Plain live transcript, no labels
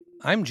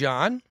I'm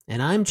John. And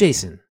I'm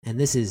Jason, and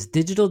this is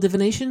Digital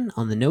Divination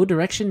on the No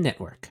Direction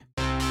Network.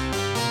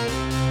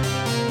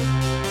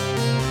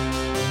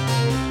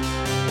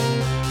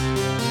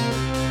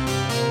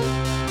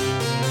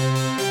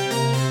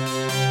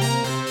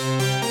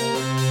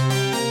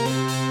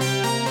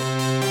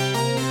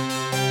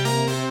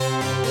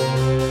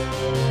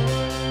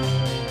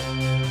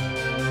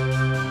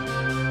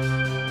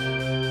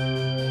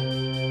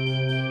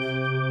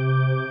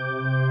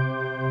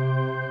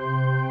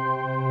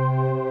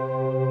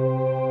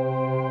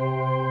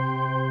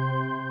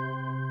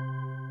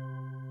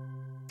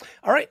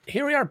 All right,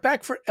 here we are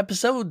back for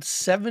episode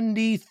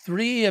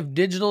 73 of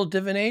Digital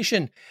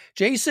Divination.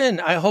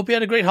 Jason, I hope you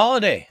had a great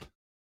holiday.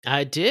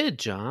 I did,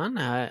 John.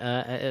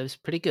 It was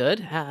pretty good.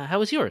 How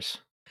was yours?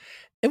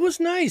 It was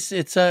nice.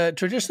 It's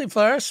traditionally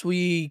for us,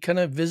 we kind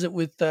of visit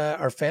with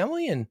our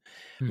family, and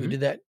we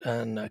did that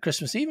on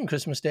Christmas Eve and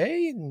Christmas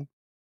Day, and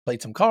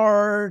played some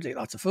cards, ate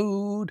lots of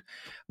food,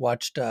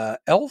 watched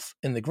Elf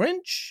and the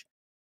Grinch,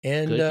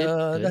 and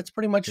Good. that's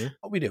pretty much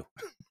what we do.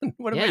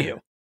 What about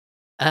you?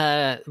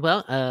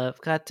 I've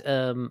got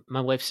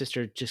my wife's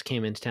sister just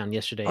came into town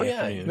yesterday Oh,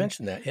 yeah, afternoon. you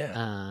mentioned that,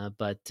 yeah.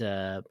 But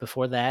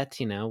before that,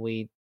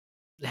 we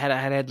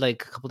had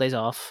like a couple days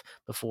off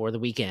before the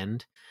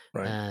weekend.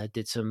 Right.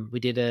 We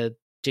did a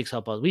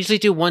jigsaw puzzle. We usually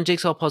do one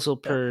jigsaw puzzle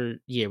per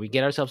year. We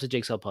get ourselves a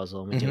jigsaw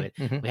puzzle and we do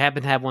it. We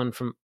happen to have one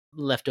from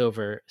left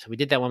over, so we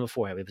did that one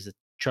before. It was a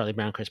Charlie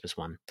Brown Christmas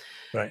one.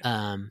 Right.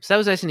 So that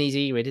was nice and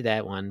easy. We did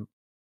that one,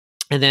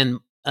 and then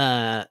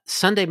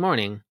Sunday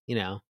morning,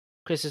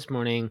 Christmas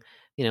morning.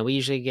 We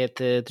usually get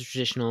the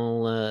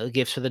traditional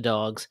gifts for the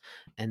dogs,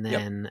 and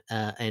then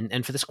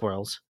and for the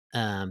squirrels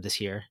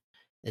this year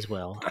as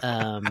well.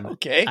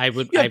 Okay. I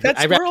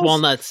wrapped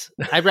walnuts.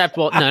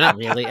 No, not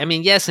really. I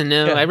mean, yes and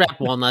no. Yeah. I wrapped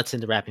walnuts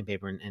into wrapping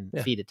paper and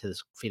feed them to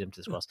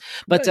the squirrels.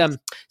 But Nice.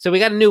 so I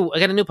got a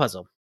new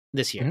puzzle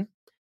this year.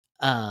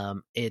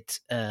 It's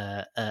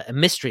a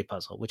mystery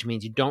puzzle, which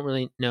means you don't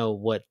really know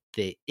what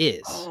it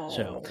is.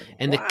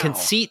 The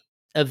conceit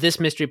of this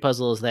mystery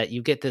puzzle is that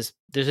you get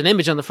there's an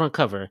image on the front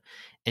cover,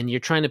 and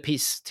you're trying to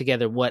piece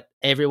together what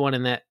everyone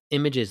in that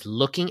image is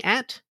looking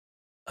at,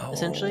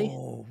 essentially.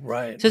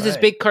 Right. So it's this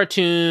big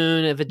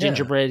cartoon of a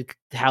gingerbread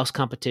house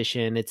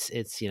competition. It's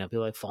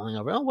people like falling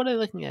over. Oh, what are they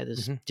looking at?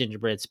 There's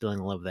gingerbread spilling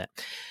all over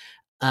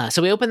that.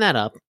 So we open that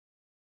up,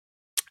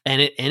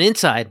 and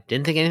inside,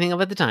 didn't think anything of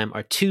it at the time,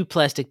 are 2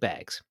 plastic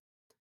bags.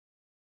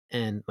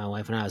 And my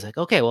wife and I was like,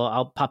 okay, well,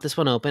 I'll pop this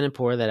one open and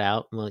pour that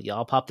out. Well,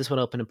 I'll pop this one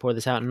open and pour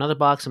this out in another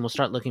box, and we'll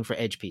start looking for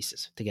edge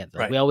pieces together.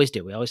 Like we always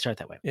do. We always start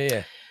that way.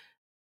 Yeah.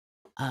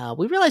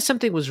 We realized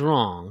something was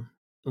wrong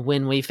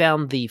when we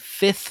found the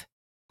 5th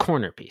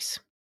corner piece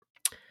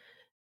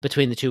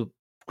between the 2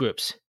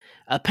 groups.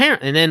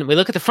 Apparently, and then we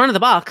look at the front of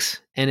the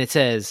box, and it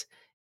says,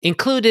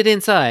 included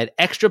inside,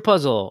 extra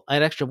puzzle,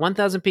 an extra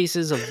 1,000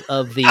 pieces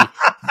of the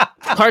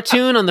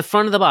cartoon on the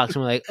front of the box.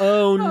 And we're like,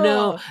 oh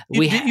no.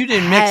 You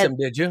didn't mix them,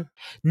 did you?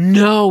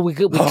 No, we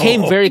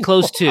came very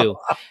close to.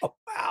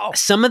 Wow.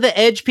 Some of the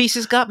edge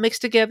pieces got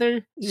mixed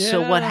together. Yeah.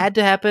 So what had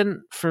to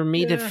happen for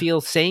me to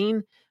feel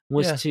sane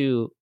was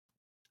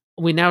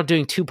we're now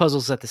doing 2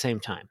 puzzles at the same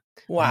time.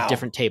 Wow. On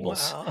different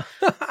tables.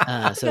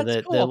 Wow.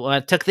 So cool.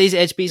 I took these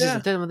edge pieces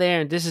and put them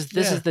there, and this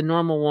is the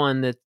normal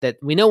one that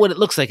we know what it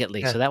looks like at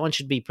least. So that one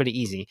should be pretty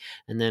easy.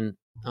 And then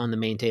on the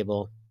main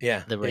table,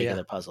 the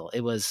regular puzzle.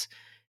 It was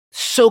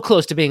so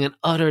close to being an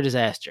utter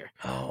disaster.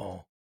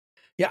 Oh,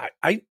 yeah.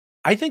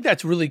 I think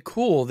that's really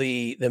cool.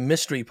 The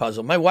mystery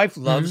puzzle. My wife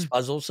loves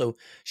puzzles, so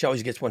she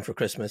always gets one for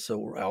Christmas.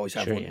 So I always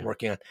have one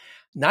working on.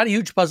 Not a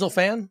huge puzzle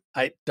fan.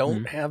 I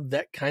don't have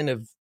that kind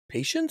of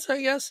patience,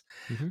 I guess,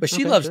 but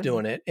she loves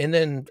doing it. And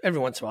then every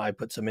once in a while I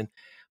put some in.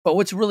 But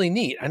what's really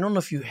neat, I don't know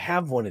if you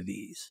have one of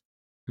these.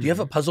 Do you have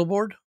a puzzle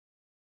board?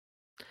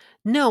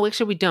 No,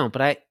 actually we don't,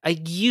 but I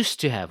used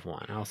to have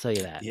one. I'll tell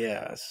you that.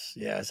 Yes.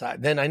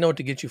 Then I know what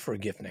to get you for a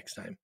gift next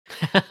time.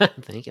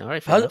 Thank you. All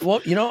right.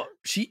 Well,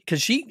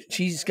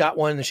 she's got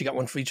one, and she got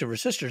one for each of her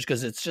sisters,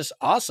 because it's just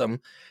awesome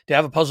to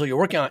have a puzzle you're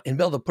working on and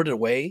be able to put it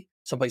away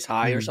someplace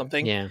high or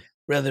something. Yeah.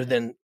 Rather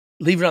than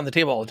leave it on the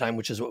table all the time,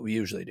 which is what we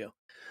usually do.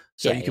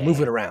 So you can move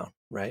it around,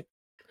 right?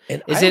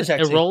 And is it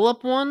a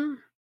roll-up one?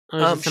 Or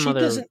is it some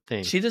other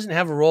thing? She doesn't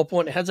have a roll-up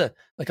one. It has a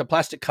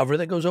plastic cover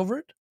that goes over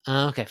it.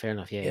 Okay, fair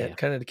enough. Yeah.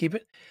 Kind of to keep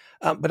it.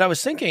 But I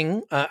was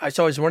thinking, I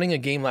was running a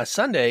game last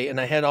Sunday,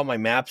 and I had all my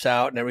maps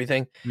out and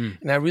everything,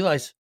 and I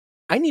realized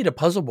I need a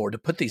puzzle board to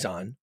put these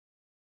on,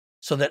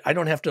 so that I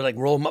don't have to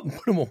roll them up and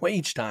put them away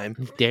each time.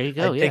 There you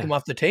go. Take them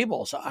off the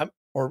table, so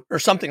or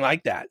something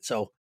like that.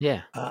 So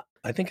yeah,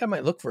 I think I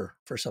might look for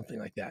something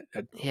like that.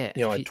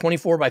 A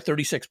 24 by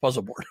 36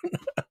 puzzle board.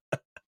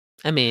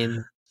 I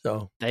mean,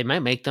 so they might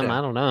make them.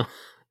 I don't know.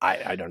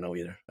 I don't know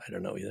either.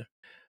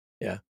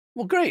 Yeah.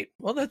 Well, great.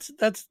 Well,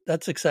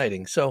 that's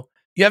exciting. So,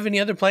 you have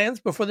any other plans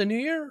before the new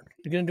year?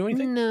 You going to do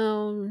anything?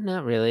 No,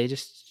 not really.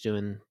 Just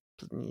doing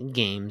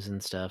games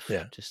and stuff.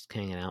 Yeah. Just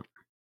hanging out.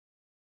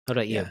 How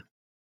about you? Yeah.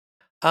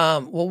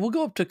 Well, we'll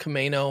go up to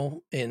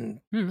Camino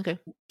and Okay.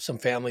 some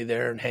family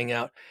there and hang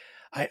out.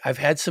 I've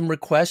had some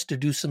requests to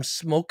do some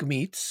smoked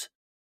meats.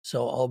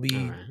 So I'll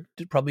be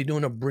probably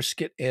doing a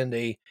brisket and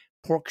a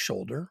pork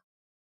shoulder.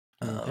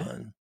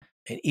 And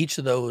each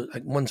of those,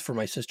 one's for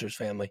my sister's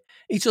family.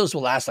 Each of those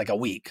will last like a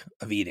week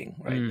of eating,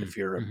 right? If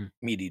you're a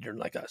meat eater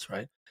like us,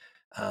 right?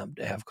 To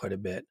have quite a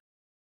bit.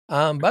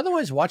 But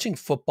otherwise, watching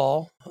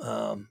football,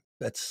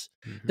 that's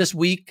this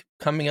week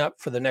coming up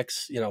for the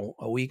next,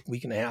 a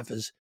week and a half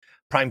is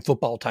prime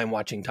football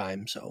watching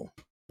time. So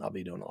I'll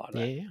be doing a lot of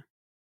that. Yeah.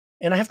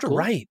 And I have to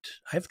write.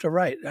 I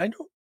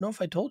don't know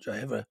if I told you,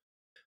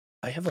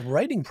 I have a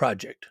writing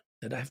project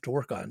that I have to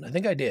work on. I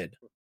think I did.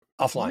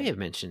 Offline. You may have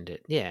mentioned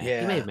it.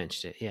 Yeah. You may have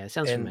mentioned it. Yeah. It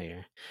sounds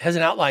familiar. Has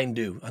an outline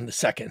due on the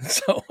 2nd.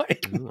 So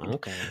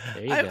okay.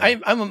 There you go.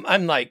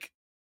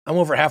 I'm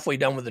over halfway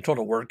done with the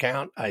total word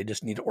count. I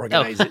just need to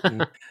organize it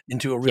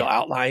into a real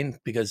outline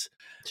because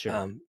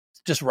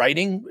just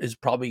writing is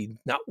probably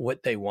not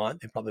what they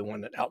want. They probably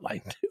want an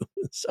outline too.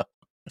 So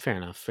fair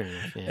enough.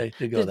 Yeah.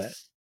 To go that.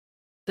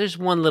 There's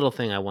one little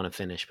thing I want to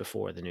finish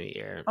before the new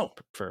year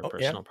for a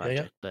personal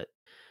project, but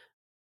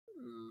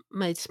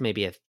it's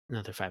maybe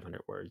another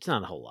 500 words.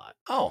 Not a whole lot.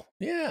 Oh,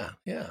 yeah.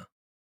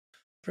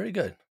 Very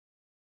good.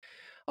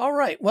 All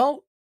right.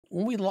 Well,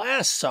 when we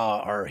last saw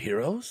our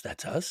heroes,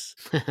 that's us,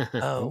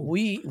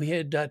 we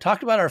had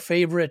talked about our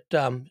favorite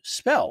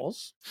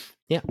spells.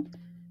 Yeah.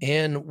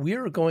 And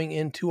we're going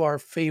into our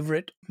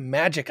favorite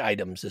magic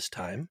items this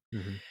time.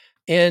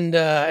 And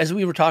as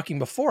we were talking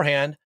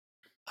beforehand,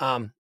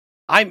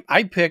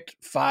 I picked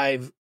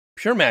 5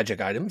 pure magic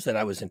items that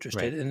I was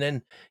interested in. And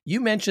then you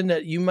mentioned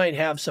that you might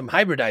have some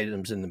hybrid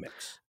items in the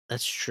mix.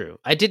 That's true.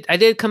 I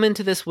did come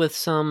into this with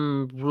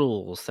some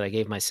rules that I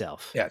gave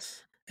myself.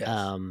 Yes. So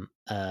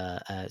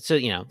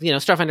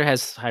Starfinder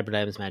has hybrid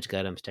items, magic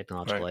items,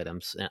 technological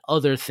items, and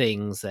other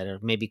things that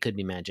maybe could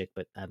be magic,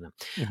 but I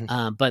don't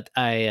know. But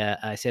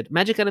I said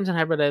magic items and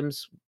hybrid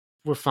items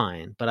were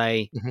fine, but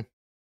I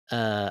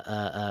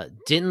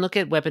didn't look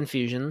at weapon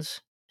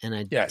fusions, and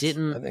I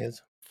didn't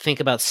think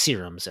about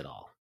serums at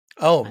all.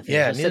 Oh,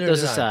 yeah. Set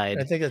those aside.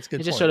 I think that's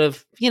good. Just sort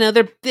of,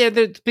 they're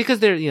because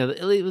they're,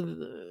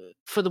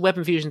 for the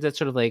weapon fusions, that's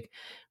sort of like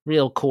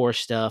real core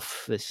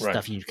stuff, the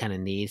stuff you kind of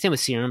need. Same with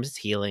serums, it's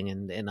healing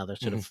and other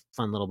sort of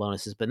fun little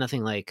bonuses, but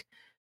nothing like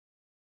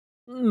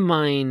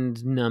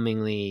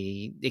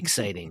mind-numbingly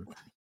exciting.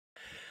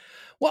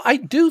 Well, I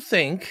do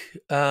think,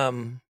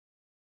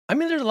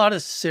 there's a lot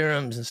of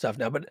serums and stuff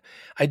now, but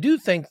I do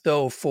think,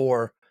 though,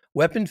 for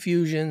weapon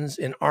fusions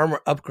and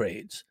armor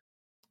upgrades,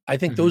 I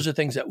think those are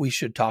things that we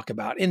should talk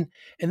about. And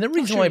the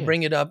reason why I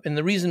bring it up, and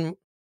the reason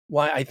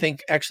why I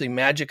think actually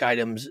magic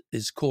items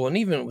is cool, and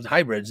even with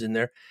hybrids in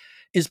there,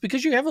 is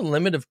because you have a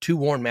limit of 2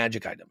 worn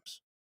magic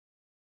items,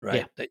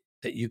 right? Yeah.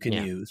 That you can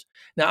use.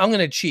 Now I'm going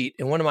to cheat,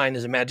 and one of mine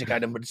is a magic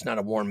item, but it's not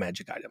a worn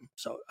magic item.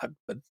 So,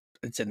 but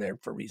it's in there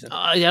for a reason.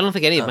 I don't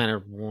think any of mine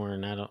are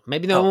worn.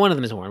 One of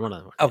them is worn. One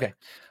of them. Okay.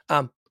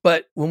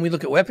 But when we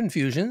look at weapon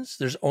fusions,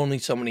 there's only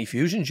so many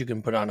fusions you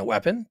can put on a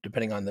weapon,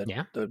 depending on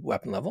the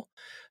weapon level.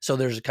 So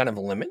there's kind of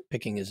a limit.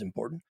 Picking is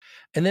important.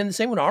 And then the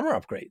same with armor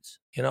upgrades.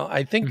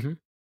 I think,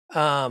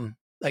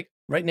 like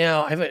right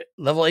now, I have a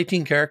level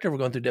 18 character. We're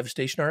going through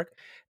Devastation Arc.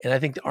 And I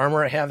think the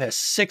armor I have has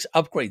 6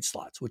 upgrade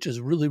slots, which is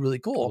really, really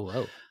cool.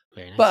 Oh,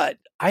 very nice. But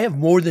I have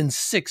more than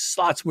 6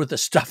 slots worth of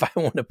stuff I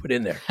want to put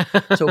in there.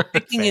 So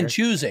picking and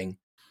choosing,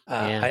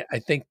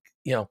 I think,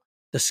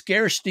 the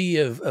scarcity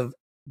of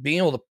being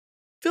able to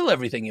fill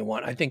everything you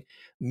want, I think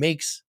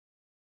makes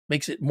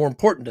it more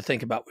important to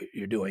think about what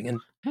you're doing. And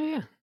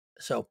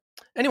so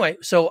anyway,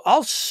 so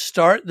I'll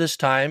start this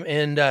time.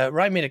 And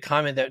Ryan made a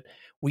comment that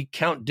we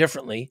count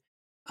differently.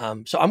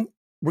 So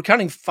we're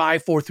counting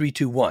 5, 4, 3,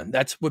 2, 1.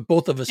 That's what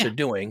both of us are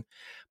doing.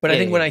 But I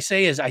think when I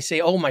say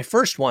my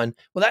first one,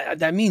 well,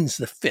 that means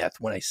the 5th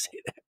when I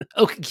say that.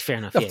 Okay, fair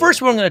enough. The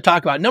first one I'm going to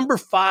talk about, number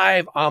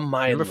 5 on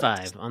my list.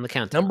 Number 5 on the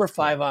countdown. Number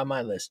 5 on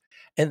my list.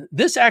 And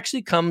this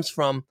actually comes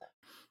from,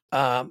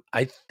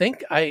 I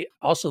think I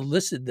also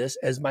listed this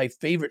as my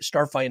favorite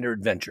Starfinder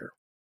adventure.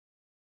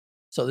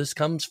 So this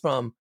comes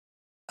from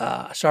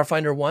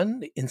Starfinder 1,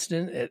 the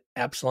incident at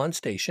Absalon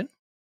Station.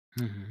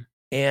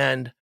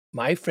 And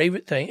my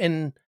favorite thing,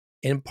 and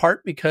in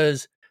part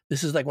because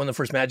this is like one of the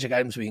first magic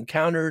items we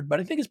encountered, but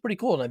I think it's pretty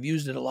cool. And I've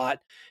used it a lot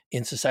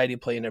in Society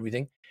Play and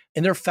everything.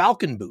 And they're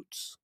Falcon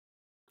boots.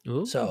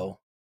 Ooh. So,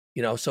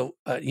 you know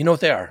what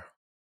they are.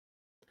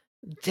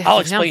 I'll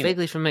explain. Sound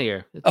vaguely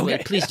familiar. Okay.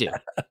 Please do.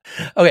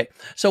 Okay.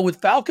 So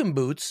with Falcon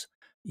boots,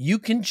 you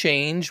can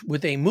change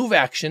with a move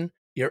action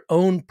your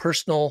own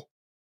personal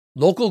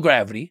local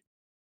gravity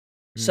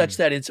such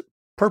that it's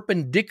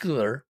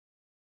perpendicular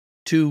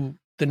to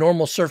the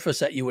normal surface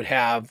that you would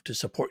have to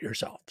support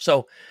yourself.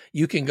 So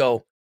you can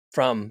go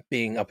from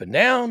being up and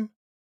down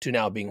to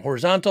now being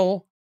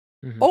horizontal.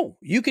 Oh,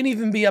 you can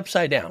even be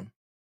upside down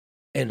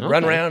and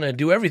run around and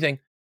do everything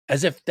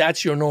as if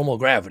that's your normal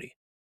gravity.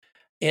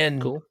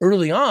 And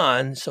early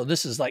on, so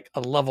this is like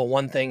a level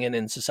 1 thing, and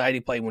in Society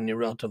Play when you're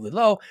relatively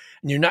low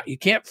and you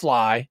can't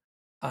fly,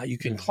 you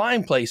can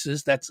climb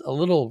places. That's a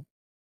little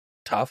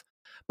tough.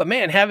 But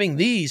man, having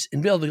these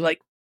and be able to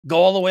like go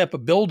all the way up a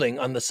building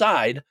on the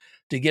side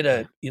to get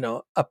a,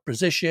 up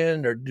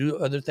position or do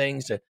other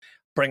things, to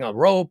bring a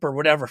rope or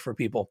whatever for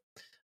people.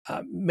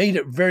 Made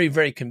it very,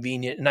 very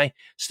convenient. And I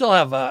still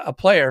have a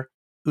player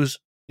who's,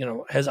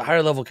 has a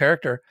higher level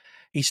character.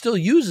 He still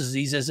uses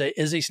these as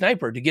a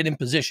sniper to get in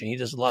position. He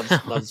just loves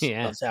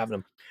having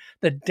them.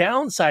 The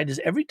downside is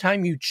every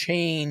time you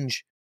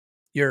change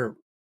your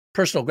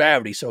personal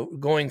gravity, so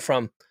going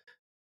from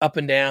up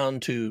and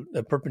down to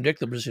the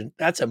perpendicular position,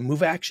 that's a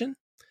move action.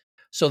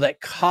 So that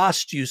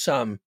costs you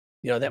some,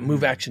 that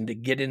move action to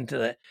get into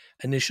that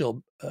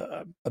initial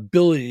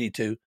ability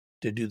to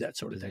do that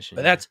sort of thing.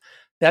 But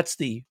that's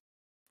the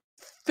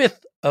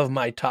 5th of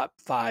my top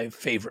 5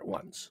 favorite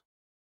ones.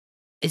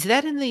 Is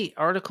that in the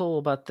article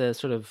about the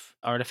sort of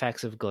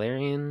artifacts of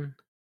Golarion?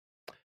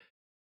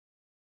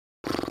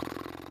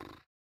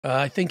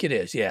 I think it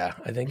is. Yeah,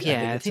 I think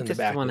that's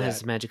the one that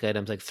has magic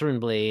items like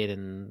Thornblade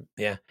and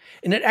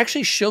and it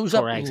actually shows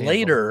up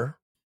later.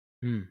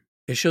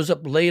 It shows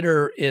up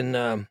later in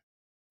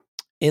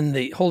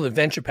the whole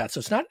adventure path. So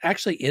it's not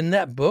actually in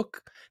that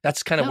book.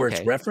 That's kind of where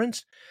it's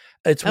referenced.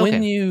 It's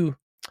when you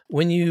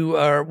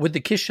are with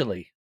the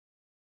Kishali,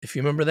 if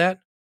you remember that.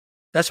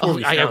 That's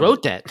where I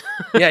wrote that.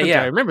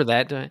 Yeah. I remember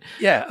that.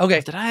 Yeah.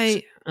 Okay. Did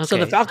I? Okay. So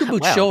the Falcon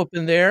boots show up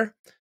in there.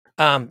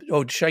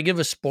 Should I give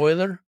a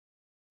spoiler?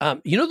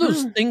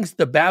 Those things,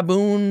 the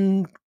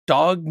baboon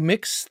dog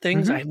mix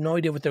things? I have no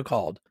idea what they're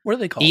called. What are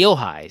they called?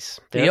 Eohais.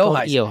 They're called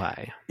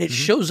Eohai. It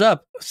shows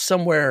up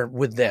somewhere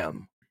with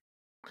them.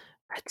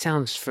 That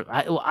sounds...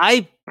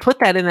 I put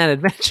that in that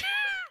adventure.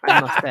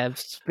 I must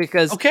have,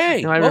 because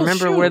I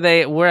remember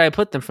where I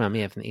put them from.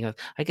 Yeah,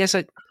 I guess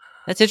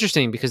that's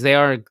interesting because they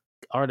are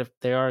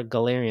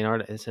Golarion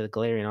art. It's a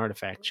Golarion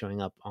artifact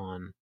showing up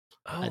on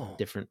a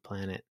different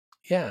planet.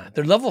 Yeah,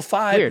 they're level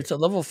 5. Weird. It's a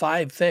level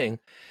 5 thing.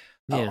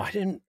 Yeah.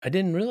 I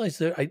didn't realize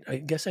I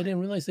guess I didn't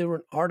realize they were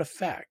an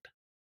artifact.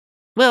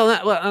 Well,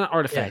 not an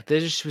artifact. There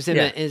just was in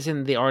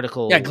the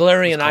artitle. Yeah,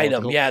 Golarion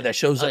item. That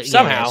shows up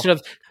somehow. Sort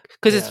of,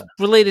 because it's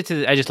related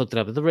to. I just looked it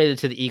up. It's related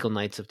to the Eagle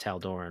Knights of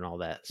Taldor and all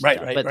that. Right.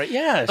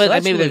 Yeah, but so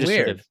that's maybe really they're just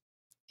weird. Sort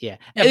of,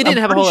 they didn't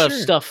have a whole lot of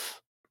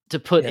stuff to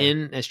put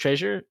in as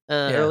treasure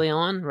early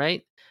on,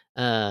 right?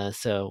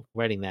 So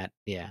writing that,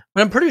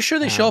 But I'm pretty sure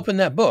they show up in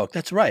that book.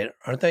 That's right,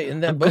 aren't they? In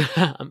that book.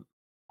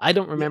 I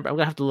don't remember. I'm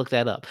gonna have to look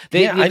that up.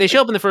 They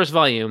show up in the first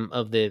volume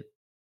of the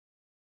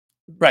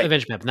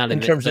adventure map, not in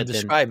terms of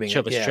describing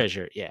show up as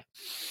treasure.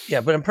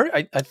 Yeah, but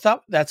I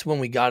thought that's when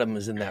we got them,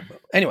 was in that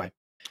book. Anyway,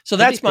 so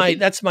that's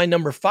my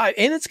number 5,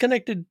 and it's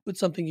connected with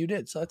something you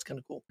did, so that's kind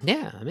of cool.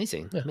 Yeah,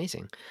 amazing.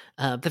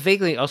 The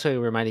vaguely also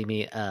reminding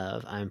me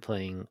of I'm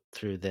playing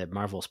through the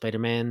Marvel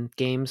Spider-Man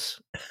games.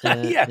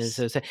 Yes,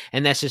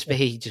 and that's just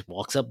he just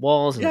walks up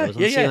walls and goes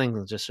on the ceiling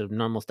and just sort of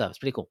normal stuff. It's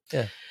pretty cool.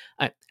 Yeah.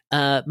 All right.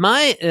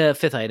 My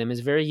 5th item is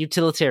a very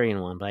utilitarian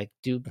one, but I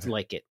do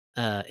like it.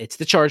 It's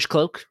the Charge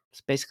Cloak.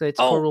 It's a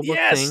core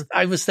rulebook thing.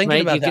 I was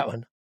thinking about that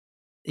one.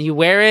 You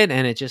wear it,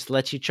 and it just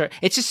lets you charge.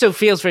 It just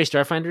feels very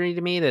Starfindery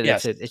to me that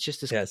it's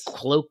just this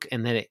cloak,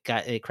 and then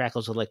it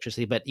crackles with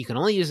electricity, but you can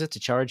only use it to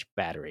charge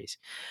batteries.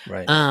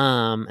 Right.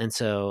 And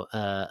so,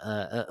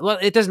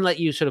 it doesn't let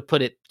you sort of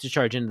put it to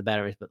charge into the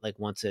batteries, but like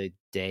once a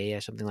day or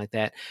something like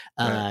that,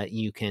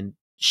 you can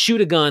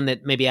shoot a gun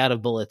that may be out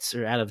of bullets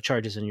or out of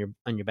charges on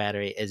your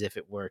battery as if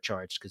it were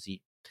charged, because you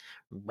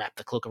wrap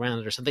the cloak around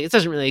it or something. It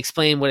doesn't really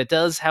explain what it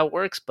does, how it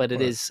works, but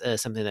it is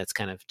something that's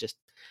kind of just,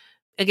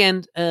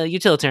 again,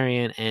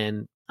 utilitarian,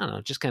 and I don't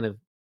know, just kind of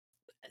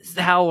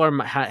how our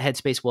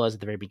headspace was at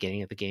the very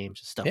beginning of the game.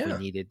 Just stuff we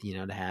needed,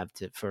 to have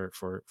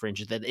for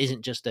inches that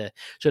isn't just a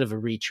sort of a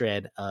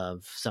retread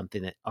of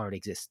something that already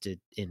existed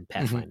in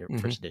Pathfinder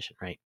First Edition,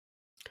 right?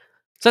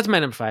 So that's my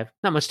number 5.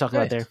 Not much to talk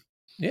about there.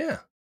 Yeah.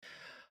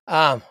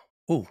 I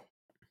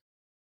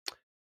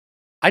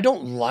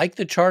don't like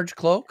the Charge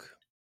Cloak.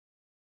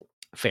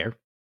 Fair.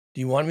 Do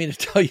you want me to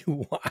tell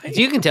you why?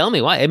 You can tell me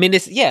why. I mean, I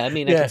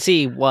can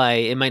see why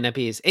it might not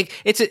be as.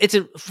 It's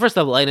a first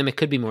level item. It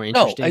could be more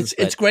interesting. No,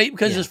 it's great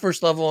because it's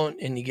first level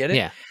and you get it.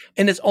 Yeah,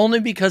 and it's only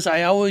because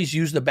I always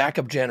use the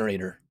backup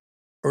generator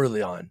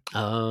early on.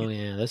 Oh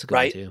yeah, that's a good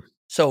one too.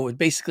 So it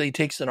basically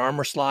takes an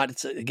armor slot.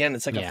 It's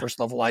like a first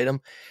level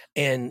item,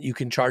 and you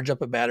can charge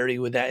up a battery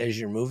with that as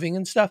you're moving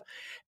and stuff.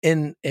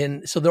 And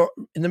so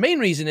the main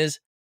reason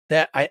is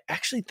that I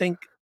actually think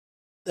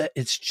that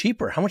it's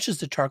cheaper. How much does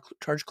the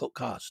Charge Cloak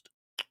cost?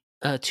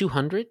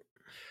 200.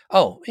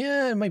 Oh,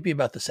 yeah, it might be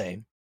about the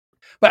same.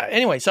 But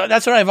anyway, so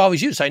that's what I've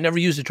always used. I never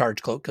used a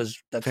Charge Cloak because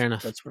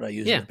that's what I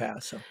used in the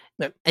past. So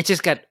it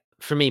just got,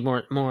 for me,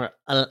 more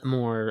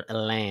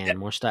land,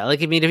 more style.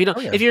 Like, I mean, if you don't,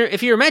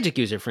 if you're a Magic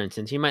user, for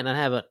instance, you might not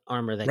have an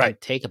armor that can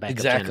take a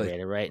backup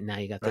generator, right? And now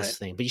you got this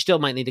thing, but you still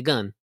might need a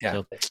gun.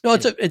 Yeah.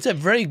 So, it's a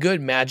very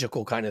good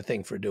magical kind of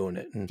thing for doing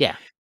it.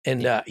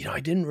 And, I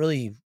didn't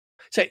really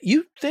say,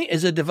 you think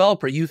as a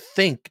developer, you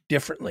think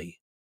differently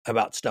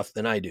about stuff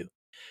than I do.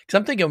 Because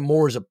I'm thinking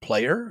more as a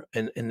player,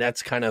 and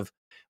that's kind of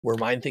where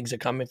my things are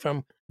coming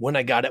from. When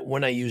I got it,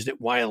 when I used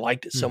it, why I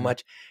liked it so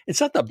much.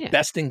 It's not the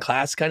best in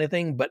class kind of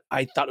thing, but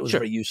I thought it was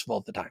very useful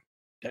at the time.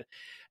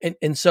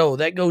 And so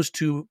that goes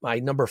to my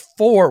number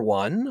 4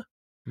 one.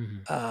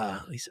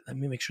 Mm-hmm. Let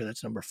me make sure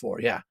that's number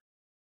 4. Yeah.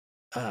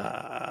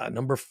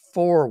 Number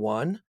 4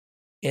 one.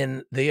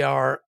 And they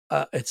are,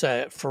 it's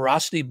a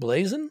Ferocity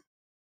Blazon.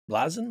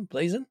 Do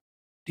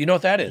you know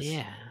what that is?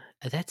 Yeah.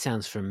 That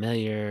sounds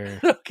familiar.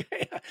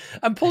 Okay.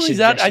 I'm pulling these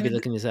out. I should be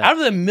looking this up. Out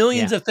of the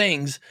millions of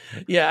things.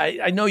 Yeah.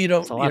 I know you're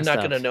not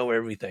going to know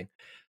everything.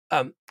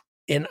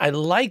 And I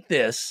like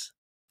this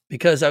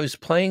because I was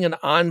playing an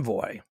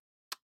Envoy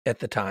at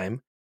the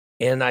time,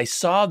 and I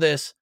saw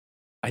this.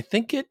 I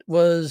think it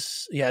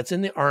was, it's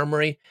in the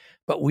armory,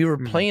 but we were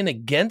playing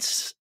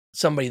against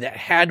somebody that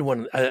had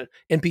one,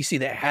 NPC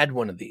that had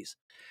one of these.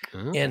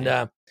 Okay.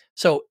 And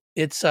so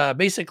it's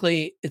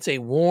basically, it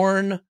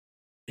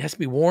has to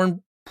be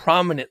worn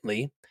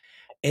prominently,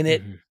 and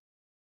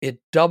it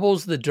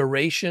doubles the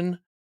duration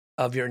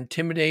of your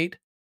intimidate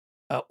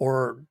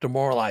or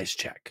demoralize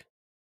check.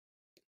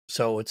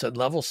 So it's a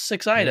level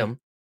 6 item,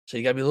 so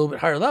you got to be a little bit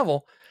higher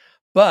level.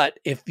 But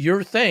if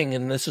your thing,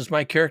 and this is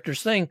my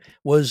character's thing,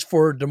 was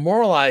for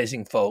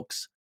demoralizing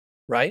folks,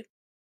 right?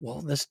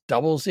 Well, this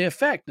doubles the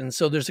effect. And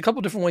so there's a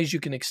couple different ways you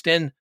can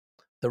extend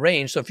the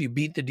range. So if you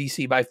beat the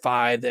DC by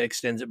 5, that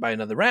extends it by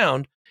another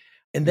round.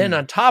 And then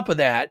on top of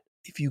that,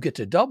 if you get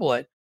to double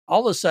it,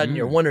 all of a sudden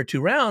your 1 or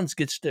 2 rounds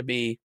gets to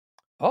be,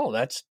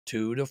 that's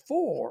 2 to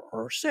 4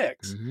 or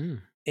 6.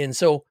 And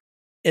so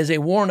as a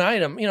worn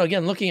item,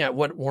 again, looking at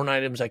what worn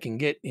items I can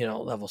get,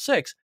 level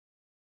 6,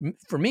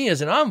 for me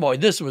as an Envoy,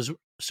 this was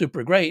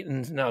super great.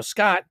 And now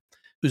Scott,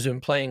 who's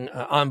been playing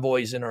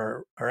Envoys in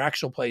our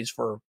actual plays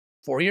for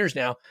 4 years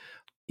now,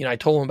 I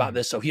told him about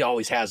this, so he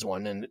always has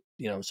one. And,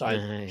 so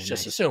I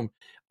just assume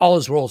all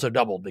his rolls are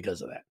doubled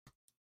because of that.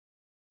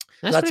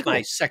 That's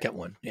my second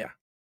one. Yeah.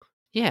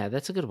 Yeah,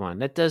 that's a good one.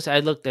 That does. I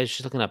was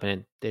just looking up,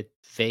 and it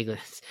vaguely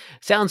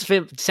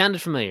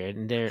sounded familiar,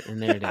 and there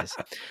it is.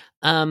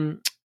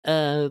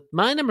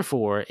 My number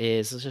 4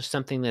 is just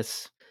something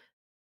that's,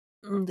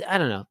 I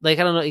don't know. Like,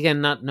 I don't know.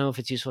 Again, not know if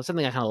it's useful. It's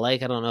something I kind of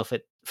like. I don't know if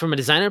it, from a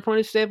designer point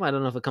of view, I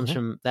don't know if it comes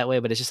from that way,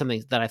 but it's just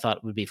something that I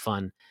thought would be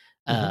fun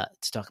to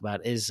talk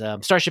about. Is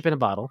Starship in a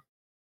Bottle?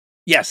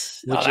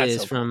 Yes, which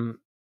is from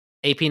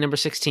AP number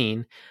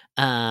 16.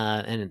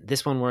 And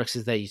this one works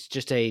is that it's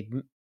just a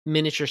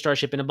miniature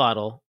starship in a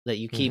bottle that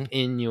you keep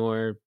in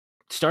your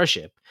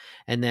starship,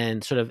 and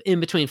then sort of in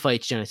between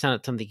fights, it's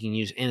not something you can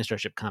use in a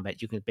starship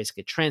combat. You can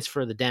basically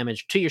transfer the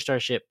damage to your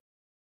starship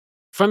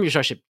from your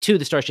starship to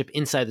the starship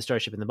inside the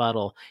starship in the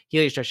bottle,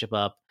 heal your starship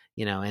up,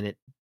 and it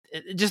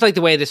just like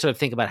the way to sort of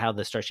think about how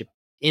the starship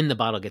in the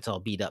bottle gets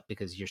all beat up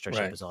because your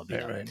starship is all beat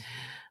up. Right.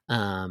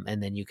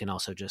 And then you can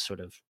also just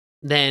sort of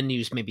then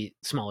use maybe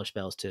smaller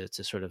spells to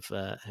sort of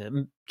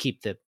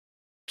keep the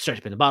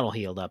starship in the bottle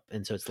healed up,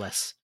 and so it's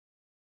less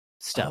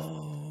stuff.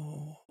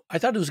 Oh, I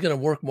thought it was going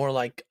to work more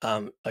like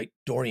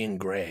Dorian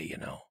Gray, You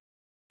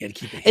had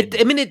to keep it.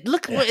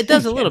 It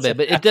does a little bit,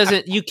 but it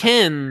doesn't. You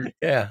can,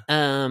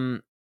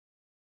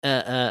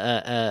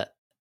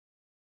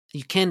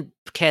 you can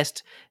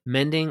cast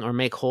Mending or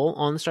Make Whole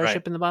on the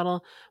starship in the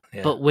bottle.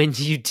 Yeah. But when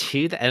you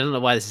do that, I don't know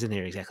why this is in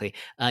here exactly,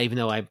 even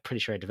though I'm pretty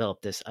sure I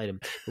developed this item.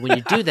 But when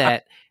you do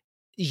that,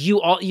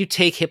 you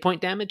take hit point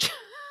damage.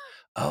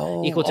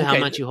 Equal to how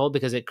much you hold,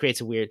 because it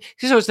creates a weird.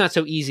 So it's not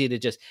so easy to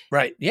just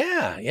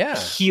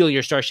heal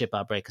your starship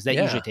up, right? Because that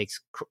usually takes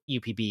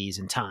UPBs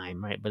and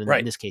time, right? But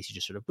in this case, you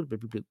just sort of boop, boop,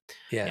 boop, boop.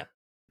 Yeah.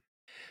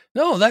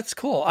 No, that's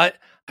cool.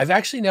 I've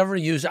actually never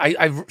used.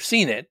 I've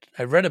seen it.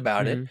 I've read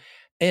about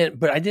it,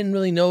 but I didn't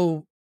really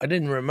know. I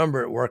didn't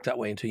remember it worked that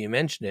way until you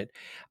mentioned it.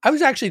 I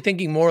was actually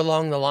thinking more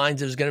along the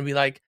lines. It was going to be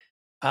like,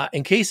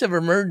 in case of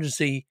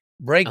emergency,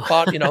 break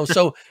pot.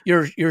 So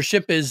your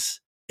ship is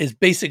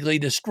basically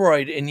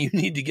destroyed and you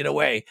need to get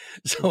away.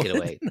 So get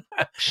away.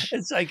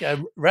 It's like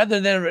rather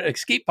than an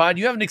escape pod,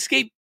 you have an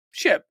escape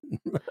ship.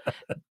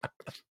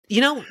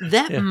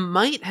 That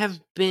might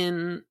have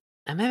been.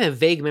 I might have a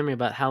vague memory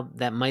about how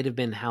that might have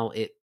been how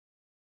it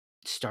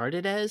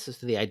started as.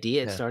 So the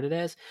idea it started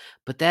as,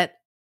 but that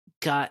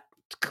got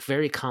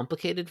very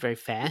complicated very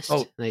fast.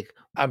 Oh, like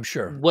I'm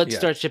sure. What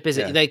starship is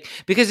it? Like,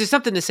 because there's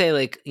something to say,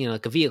 like,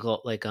 like a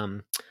vehicle, like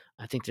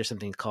I think there's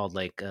something called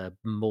like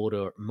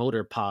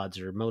motor pods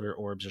or motor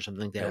orbs or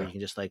something like that, where you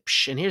can just like,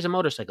 and here's a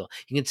motorcycle.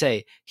 You can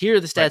say, here are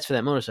the stats for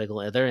that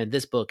motorcycle. They're in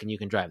this book and you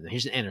can drive them.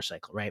 Here's an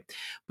intercycle, right?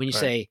 When you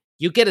say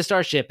you get a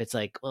starship, it's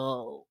like,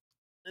 well,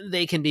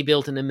 they can be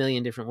built in a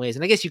million different ways.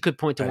 And I guess you could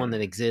point to one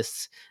that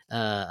exists,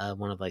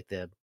 one of like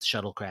the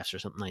shuttlecrafts or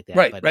something like that.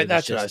 Right, but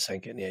that's what I was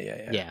thinking.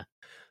 Yeah.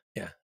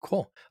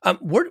 Cool.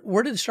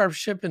 Where did the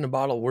starship in the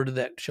bottle? Where did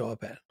that show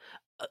up at?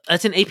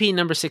 That's in AP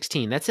number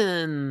 16. That's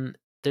in.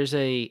 There's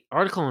a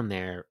article in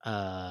there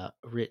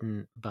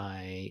written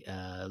by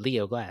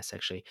Leo Glass,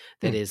 actually,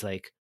 that is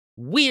like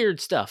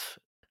weird stuff.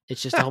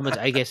 It's just a whole bunch.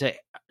 I guess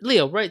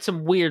Leo writes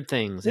some weird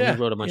things, and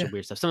he wrote a bunch of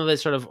weird stuff. Some of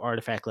it's sort of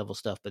artifact level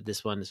stuff, but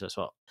this one is as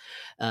well.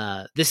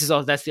 This is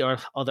all. That's the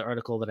other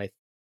article that I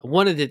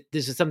wanted to.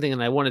 This is something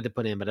that I wanted to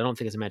put in, but I don't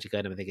think it's a magic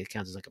item. I think it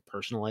counts as like a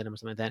personal item or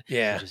something like that.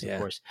 Yeah, which is of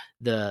course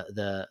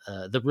the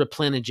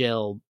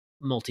Replenigel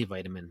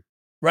multivitamin.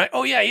 Right.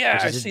 Oh yeah, yeah.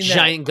 Which I've is a seen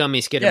giant that.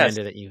 gummy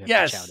Skidamender that you have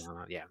to chow down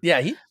on. Yeah.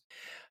 Yeah.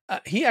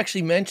 He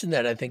actually mentioned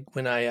that, I think,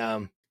 when I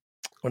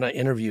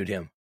interviewed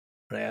him,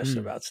 when I asked him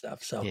about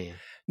stuff. So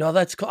no,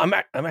 that's cool. I'm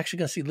actually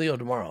going to see Leo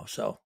tomorrow.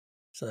 So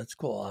that's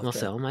cool. I'll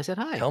tell him I said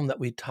hi. Tell him that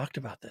we talked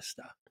about this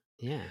stuff.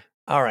 Yeah.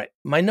 All right.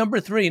 My number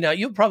 3. Now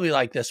you'll probably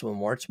like this one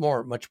more. It's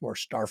much more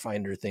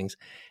Starfinder things.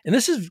 And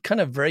this is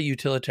kind of very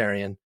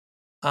utilitarian.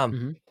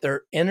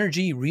 They're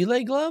energy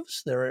relay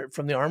gloves. They're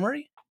from the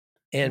Armory.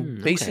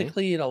 And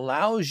basically it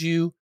allows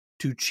you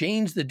to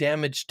change the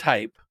damage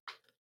type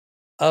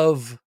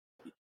of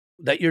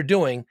that you're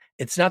doing.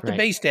 It's not the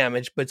base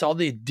damage, but it's all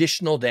the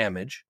additional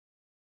damage,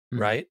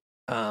 right?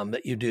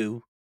 That you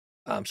do.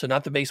 So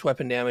not the base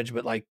weapon damage,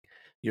 but like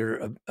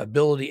your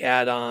ability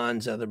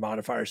add-ons, other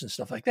modifiers and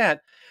stuff like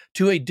that,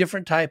 to a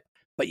different type,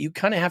 but you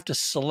kind of have to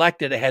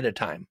select it ahead of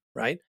time,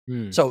 right?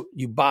 So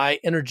you buy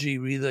energy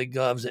relay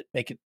gloves that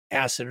make it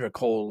acid or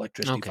cold,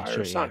 electricity,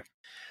 fire, or sonic.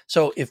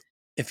 So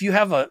if you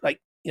have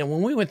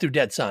when we went through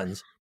Dead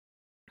Suns,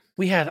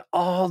 we had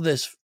all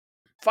this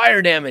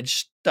fire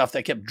damage stuff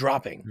that kept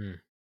dropping.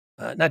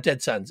 Not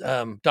Dead Suns,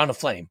 Dawn of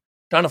Flame.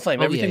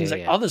 Everything's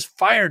all this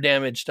fire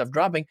damage stuff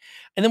dropping.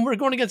 And then we're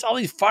going against all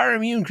these fire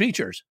immune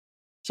creatures.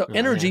 So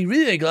energy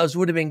relay gloves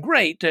would have been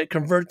great to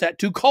convert that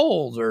to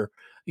cold or,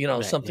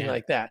 something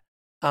like that.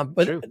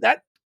 But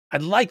that I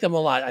like them a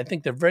lot. I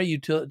think they're very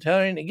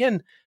utilitarian.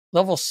 Again,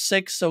 level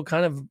 6, so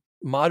kind of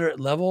moderate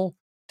level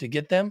to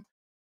get them.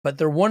 But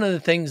they're one of the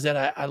things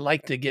that I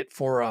like to get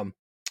for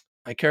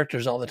my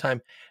characters all the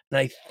time. And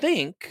I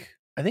think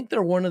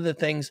they're one of the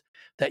things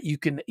that you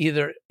can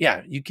either,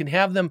 you can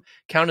have them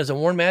count as a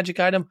worn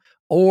magic item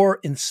or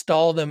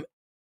install them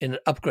in an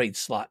upgrade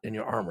slot in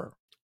your armor.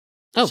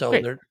 Oh, so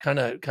great. They're kind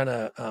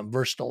of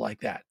versatile like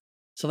that.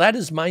 So that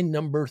is my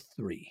number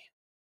 3.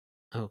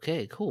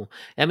 Okay, cool.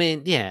 I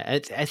mean,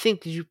 I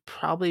think you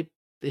probably,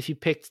 if you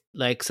picked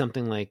like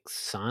something like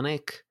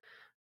Sonic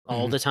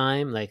all the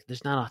time, like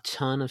there's not a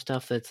ton of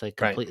stuff that's like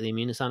completely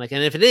immune to Sonic.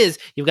 And if it is,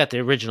 you've got the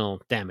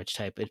original damage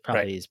type. It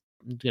probably is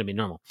going to be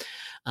normal.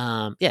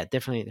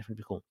 Definitely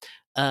be cool.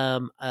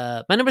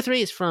 My number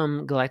 3 is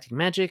from Galactic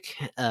Magic.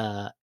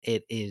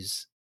 It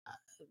is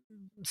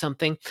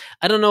something.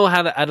 I don't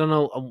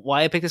know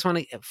why I picked this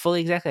one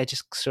fully exactly. I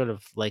just sort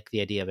of like the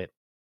idea of it.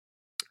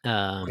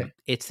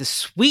 It's the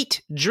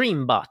Sweet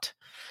Dream Bot,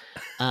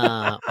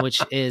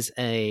 which is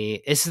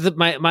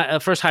my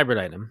first hybrid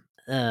item.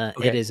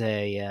 It is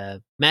a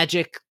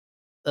magic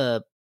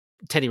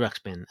Teddy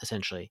Ruxpin,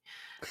 essentially.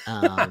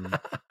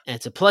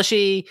 It's a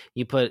plushie.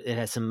 It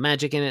has some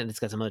magic in it, and it's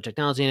got some other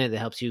technology in it that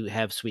helps you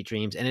have sweet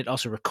dreams, and it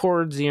also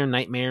records your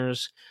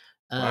nightmares.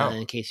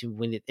 In case you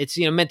win it, it's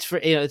meant for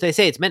they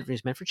say it's meant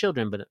for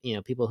children, but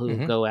people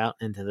who go out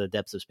into the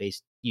depths of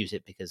space use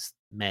it because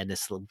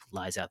madness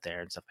lies out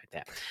there and stuff like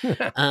that.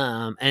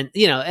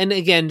 And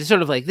again,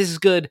 sort of like this is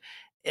good.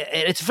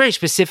 It's a very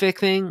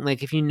specific thing.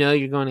 Like if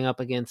you're going up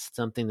against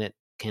something that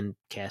can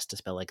cast a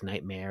spell like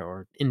Nightmare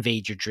or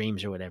invade your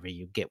dreams or whatever,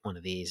 you get one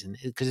of these, and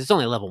because it's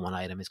only a level 1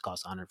 item, it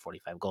costs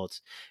 145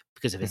 golds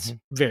because of its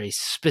very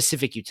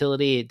specific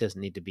utility. It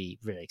doesn't need to be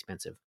very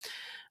expensive.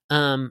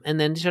 And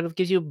then sort of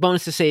gives you a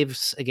bonus to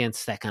saves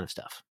against that kind of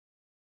stuff.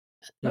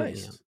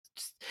 Nice.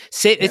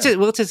 It says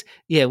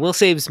will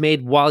saves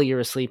made while you're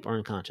asleep or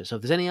unconscious. So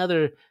if there's any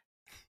other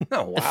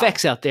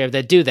effects out there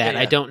that do that,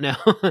 I don't know.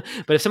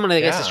 But if someone, I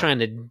guess, is trying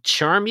to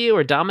charm you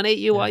or dominate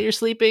you while you're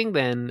sleeping,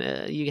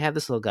 then you have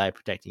this little guy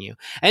protecting you.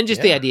 And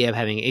just the idea of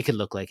having it could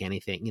look like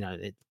anything.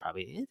 It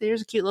probably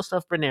there's a cute little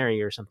stuffed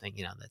Bernary or something.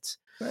 That's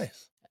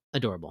nice,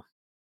 adorable.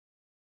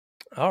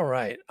 All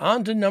right,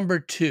 on to number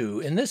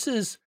 2, and this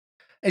is.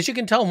 As you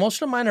can tell,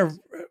 most of mine are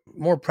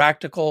more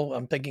practical.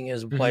 I'm thinking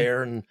as a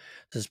player, and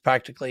this is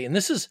practically. And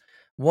this is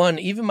one,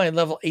 even my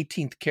level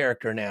 18th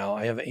character now,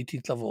 I have an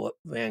 18th level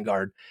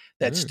Vanguard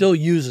that still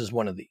uses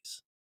one of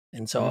these.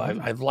 And so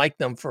I've liked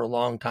them for a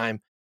long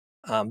time.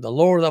 The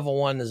lower level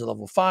one is a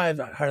level 5,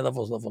 the higher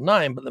level is level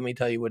 9, but let me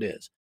tell you what it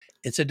is.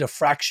 It's a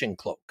diffraction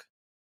cloak.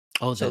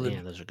 Oh, so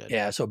those are good.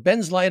 Yeah, so it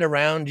bends light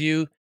around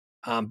you,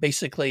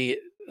 basically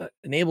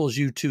enables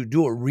you to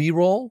do a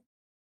reroll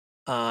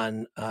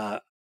on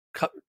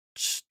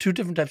 2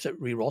 different types of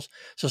rerolls.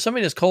 So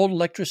somebody does cold,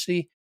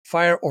 electricity,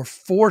 fire, or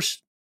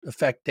force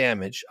effect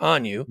damage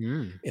on you.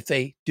 If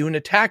they do an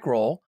attack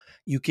roll,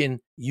 you can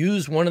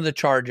use one of the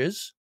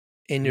charges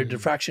in your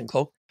diffraction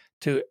cloak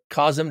to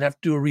cause them to have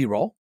to do a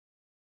reroll,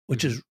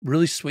 which is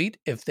really sweet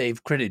if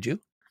they've critted you.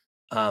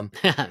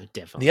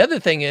 Definitely. The other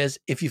thing is,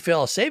 if you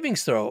fail a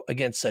savings throw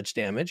against such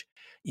damage,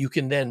 you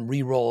can then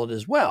re-roll it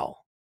as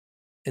well.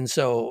 And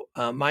so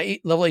my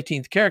level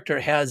 18th character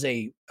has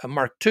a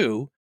Mark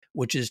II,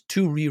 which is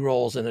 2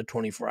 re-rolls in a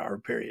 24-hour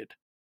period.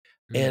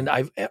 And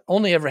I've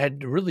only ever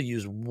had to really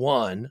use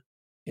one,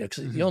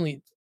 because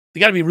you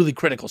got to be really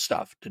critical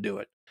stuff to do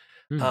it.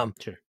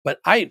 Sure. But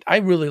I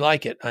really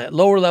like it.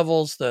 Lower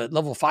levels, the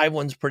level 5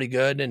 one's pretty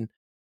good. And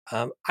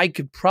I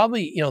could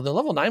probably, the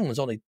level 9 one's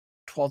only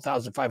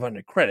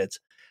 12,500 credits.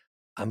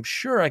 I'm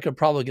sure I could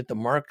probably get the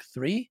Mark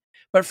III.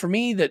 But for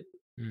me,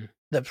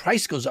 the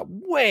price goes up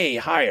way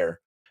higher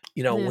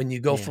when you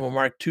go from a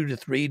Mark 2 to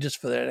 3 just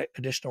for that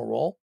additional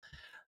roll.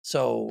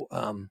 So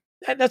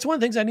that's one of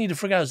the things I need to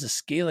figure out is the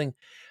scaling.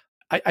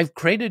 I've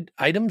created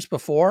items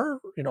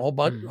before, a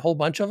whole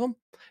bunch of them,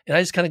 and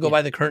I just kind of go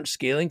by the current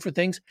scaling for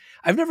things.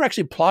 I've never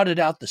actually plotted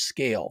out the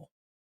scale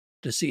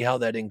to see how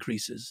that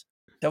increases.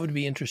 That would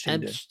be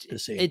interesting to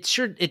see.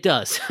 It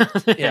does.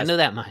 I know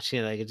that much.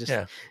 It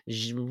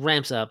just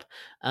ramps up.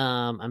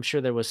 I'm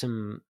sure there was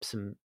some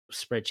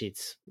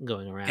spreadsheets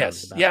going around.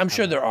 Yes, I'm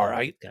sure there are.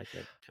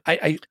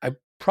 I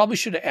probably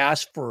should have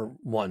asked for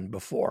one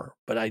before,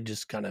 but I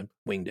just kind of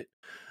winged it.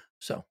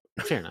 So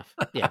fair enough.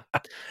 Yeah,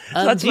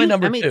 so that's my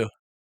number 2.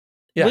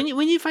 Yeah.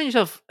 When you find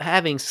yourself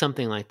having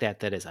something like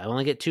that is I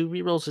only get 2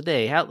 rerolls a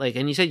day. How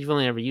and you said you've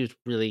only ever used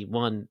really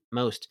one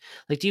most.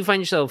 Do you find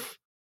yourself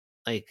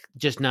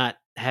just not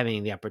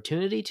having the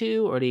opportunity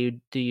to, or do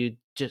you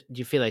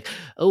feel like,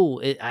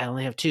 I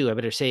only have 2, I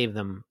better save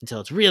them until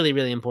it's really,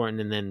 really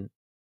important, and then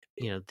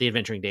the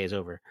adventuring day is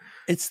over?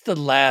 It's the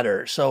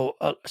latter. So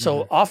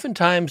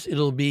oftentimes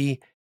it'll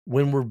be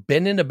when we've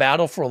been in a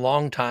battle for a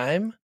long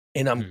time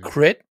and I'm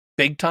crit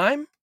big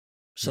time.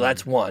 So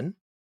that's one,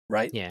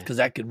 right? Yeah, because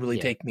that could really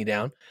take me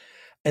down.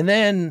 And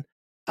then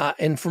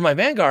and for my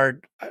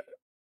Vanguard,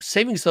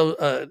 savings,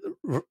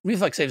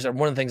 reflex saves are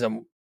one of the things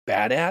I'm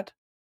bad at.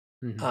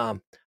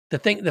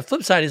 The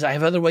flip side is I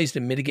have other ways to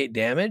mitigate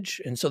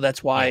damage, and so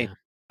that's why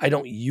I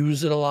don't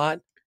use it a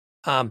lot.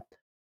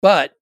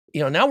 But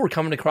now we're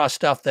coming across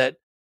stuff that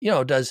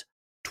does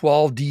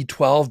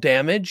 12d12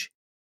 damage.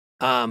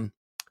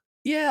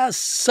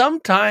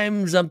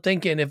 Sometimes I'm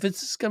thinking if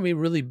it's going to be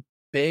really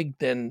big,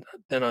 then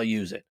I'll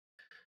use it.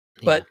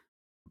 But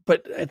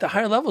at the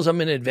higher levels,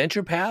 I'm in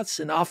adventure paths,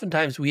 and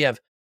oftentimes we have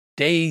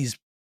days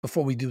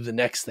before we do the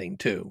next thing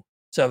too.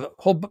 So a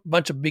whole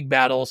bunch of big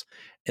battles,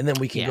 and then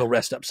we can go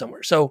rest up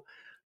somewhere. So,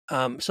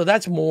 so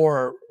that's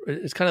more.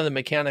 It's kind of the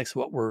mechanics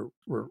of what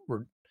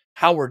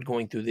how we're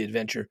going through the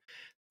adventure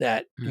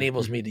that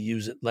enables me to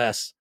use it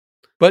less.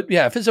 But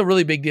yeah, if it's a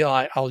really big deal,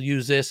 I'll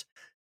use this.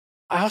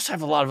 I also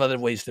have a lot of other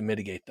ways to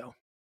mitigate, though.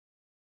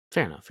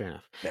 Fair enough.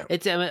 Yeah.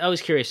 I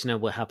was curious to know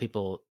what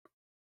people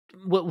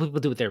do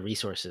with their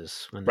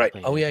resources when they're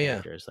playing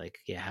characters.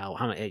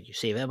 How you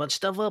save that much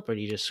stuff up, or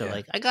do you just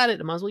I got it,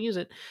 I might as well use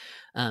it.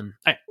 All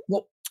right.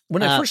 Well,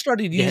 when I first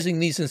started using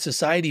these in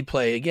society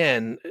play,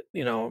 again,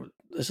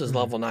 this is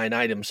level 9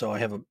 items, so I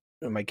have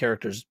my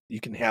characters.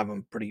 You can have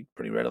them pretty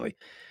readily.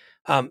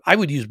 I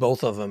would use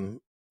both of them,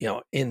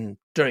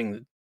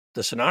 during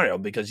the scenario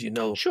because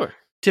sure.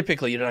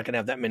 Typically you're not going to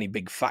have that many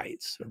big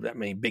fights or that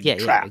many big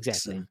traps. Yeah,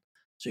 exactly. And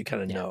so you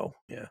kind of know.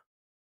 Yeah,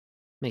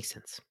 makes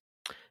sense.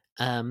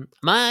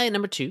 My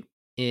number 2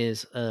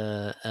 is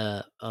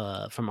from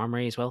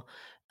Armory as well,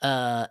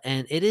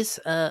 and it is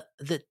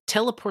the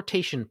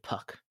teleportation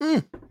puck.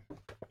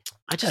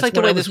 I just like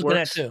the way this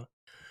works.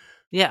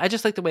 Yeah, I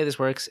just like the way this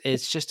works.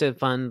 It's just a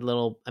fun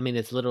little.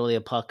 It's literally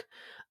a puck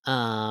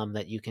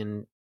that you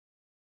can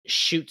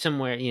shoot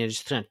somewhere.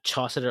 Just kind of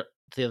toss it to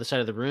the other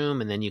side of the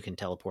room, and then you can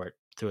teleport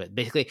through it.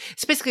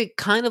 It's basically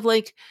kind of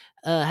like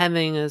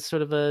having a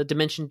sort of a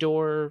dimension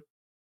door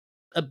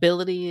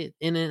ability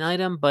in an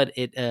item, but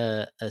it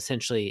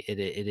essentially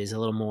it is a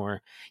little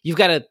more. You've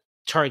got to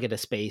target a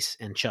space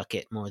and chuck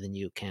it more than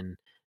you can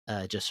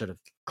just sort of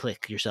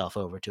click yourself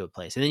over to a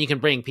place, and then you can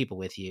bring people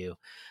with you.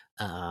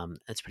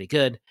 That's pretty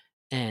good,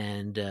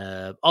 and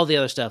all the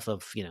other stuff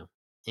of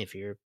if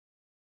you're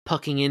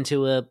pucking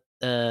into a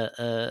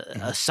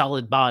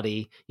solid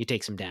body, you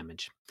take some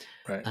damage,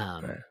 right?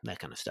 That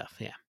kind of stuff.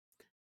 Yeah,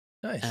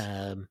 nice.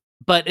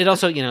 But it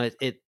also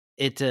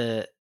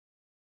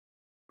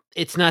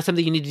it's not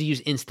something you need to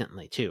use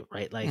instantly too,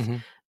 right?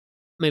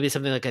 Maybe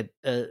something like a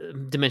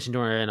dimension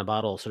door in a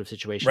bottle sort of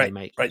situation.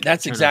 Right.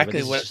 That's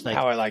exactly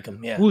how I like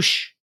them. Yeah.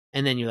 Whoosh.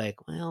 And then you're like,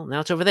 well, now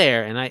it's over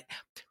there. And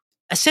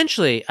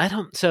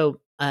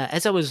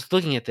as I was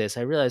looking at this,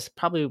 I realized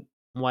probably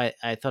why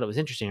I thought it was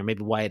interesting, or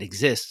maybe why it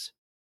exists,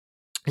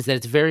 is that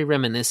it's very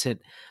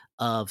reminiscent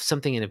of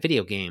something in a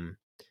video game,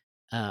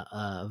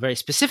 a very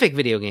specific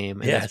video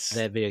game. And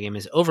that video game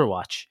is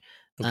Overwatch.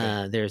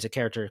 Okay. There's a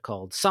character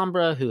called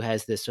Sombra who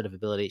has this sort of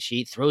ability.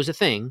 She throws a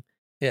thing,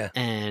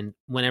 and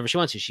whenever she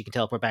wants to, she can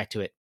teleport back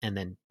to it, and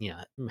then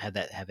have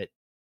it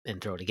and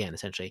throw it again,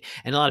 essentially.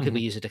 And a lot of people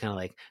use it to kind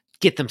of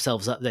get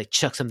themselves up,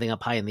 chuck something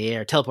up high in the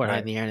air, teleport high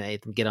in the air, and they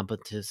can get up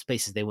into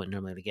spaces they wouldn't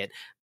normally get.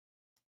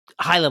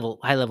 High level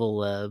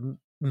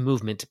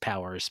movement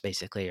powers,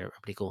 basically, are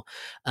pretty cool.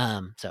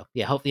 That's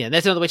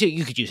another way too.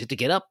 You could use it to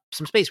get up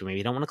some space where maybe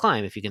you don't want to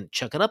climb. If you can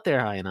chuck it up there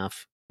high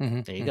enough,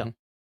 there you go.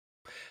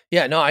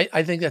 Yeah, no,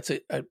 I think that's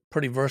a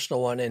pretty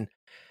versatile one, and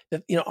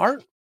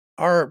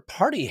our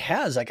party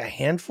has a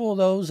handful of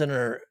those, and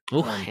are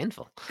a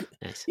handful.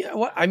 Nice. Yeah,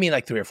 I mean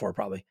 3 or 4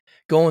 probably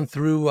going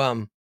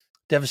through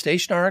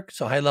Devastation Arc,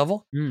 so high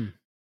level.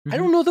 I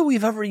don't know that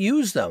we've ever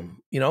used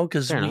them,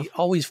 because we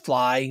always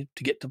fly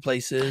to get to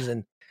places,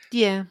 and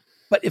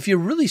But if you're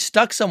really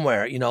stuck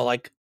somewhere,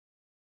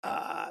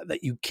 that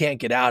you can't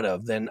get out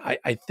of, then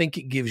I think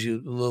it gives you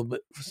a little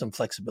bit some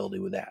flexibility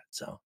with that.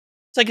 So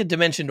it's like a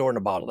dimension door in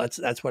a bottle.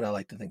 That's what I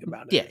like to think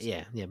about it.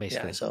 Yeah.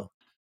 Basically. Yeah, so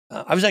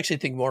I was actually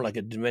thinking more like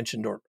a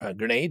dimension door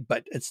grenade,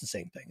 but it's the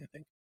same thing, I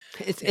think.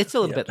 It's a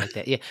little bit like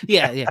that.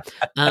 Yeah.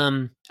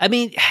 I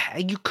mean,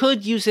 you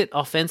could use it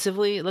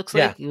offensively. It looks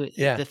like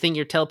the thing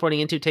you're teleporting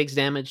into takes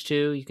damage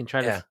too. You can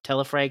try to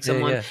telefrag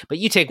someone, but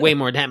you take way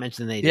more damage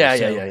than they do.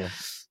 Yeah.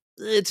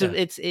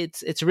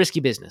 It's a risky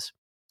business.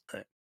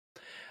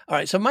 All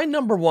right. So my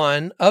number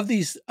one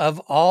of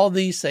all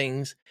these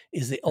things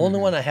is the only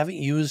one I haven't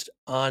used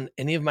on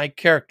any of my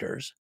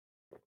characters.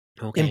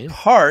 Okay. In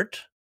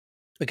part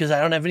because I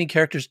don't have any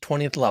characters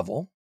 20th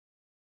level.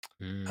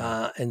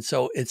 And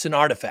so it's an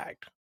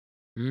artifact,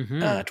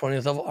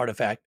 20th level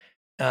artifact.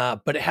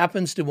 But it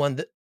happens to one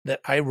that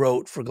I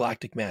wrote for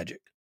Galactic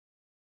Magic.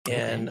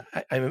 And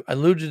I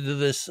alluded to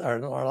this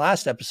in our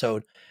last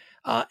episode.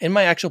 In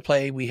my actual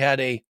play, we had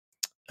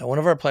one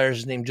of our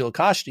players named Jill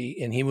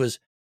Koshti, and he was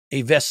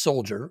a Vest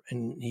soldier,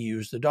 and he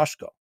used the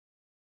Dashko.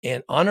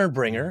 And Honor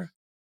Bringer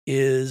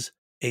is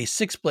a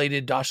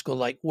 6-bladed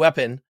Dashko-like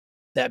weapon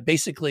that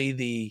basically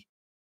the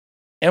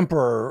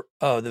Emperor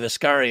of the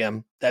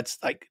Veskarium, that's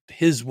like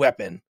his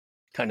weapon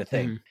kind of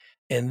thing.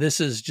 And this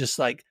is just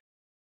like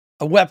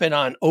a weapon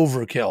on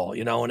overkill,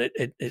 and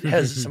it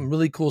has some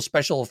really cool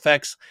special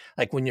effects.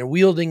 Like when you're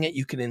wielding it,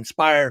 you can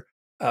inspire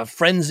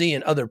frenzy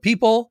in other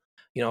people,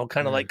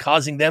 kind of like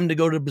causing them to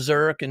go to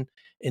berserk and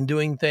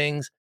doing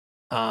things.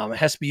 It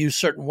has to be used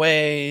certain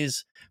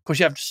ways. Of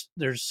course,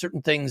 there's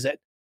certain things that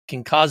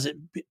can cause it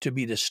to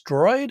be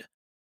destroyed.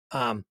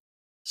 For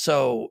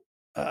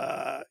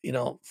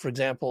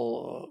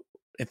example,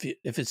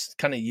 if it's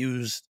kind of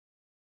used,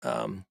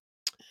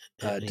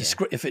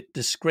 if it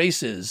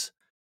disgraces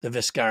the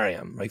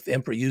Veskarium, like the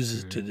Emperor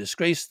uses to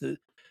disgrace the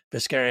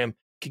Veskarium,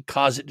 can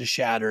cause it to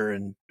shatter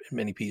in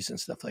many pieces and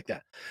stuff like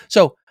that.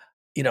 So,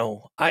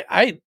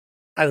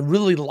 I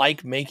really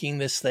like making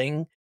this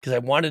thing because I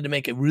wanted to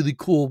make a really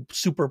cool,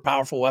 super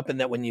powerful weapon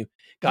that when you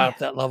got up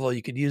that level,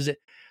 you could use it.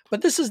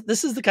 But this is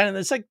the kind of,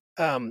 it's like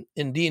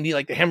in D&D,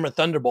 like the Hammer of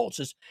Thunderbolts.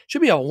 It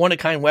should be a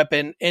one-of-kind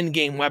weapon,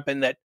 end-game weapon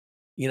that,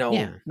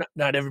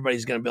 not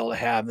everybody's going to be able to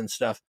have and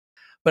stuff.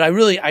 But I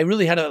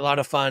really had a lot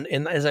of fun.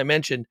 And as I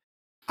mentioned,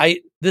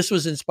 this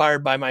was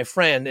inspired by my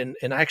friend,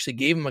 and I actually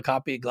gave him a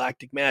copy of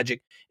Galactic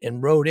Magic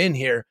and wrote in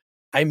here,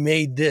 I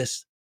made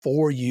this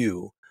for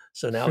you.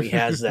 So now he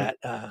has that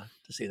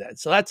to see that.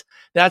 So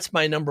that's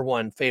my number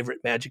one favorite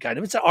magic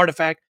item. It's an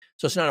artifact,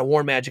 so it's not a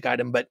war magic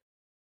item, but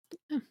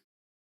it's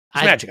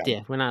a magic item.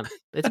 Yeah, we're not.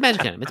 It's a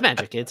magic item. It's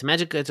magic. It's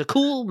magic. It's a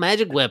cool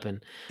magic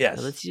weapon. Yes,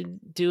 that lets you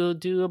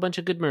do a bunch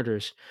of good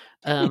murders.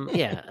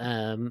 Hey,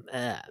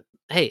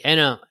 I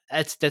know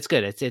that's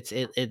good.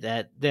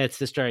 That's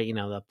the story.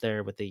 Up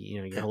there with the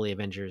your Holy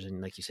Avengers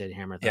and like you said,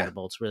 Hammer of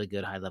Thunderbolts, really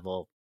good high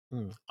level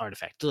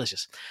artifact,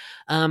 delicious.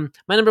 My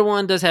number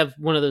one does have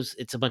one of those.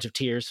 It's a bunch of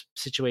tiers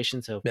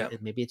situation, so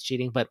maybe it's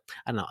cheating, but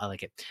I don't know. I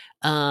like it.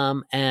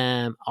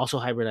 And also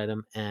hybrid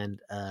item,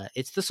 and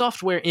it's the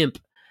Software Imp.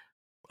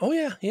 Oh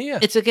yeah.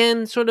 It's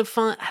again sort of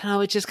fun. I don't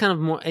know. It's just kind of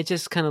more. It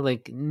just kind of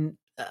like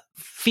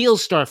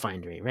feels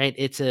Starfindery, right?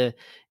 It's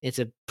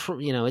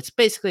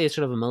basically a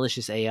sort of a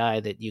malicious AI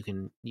that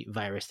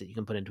virus that you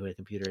can put into a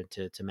computer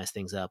to mess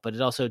things up. But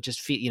it also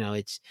just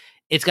it's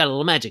got a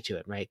little magic to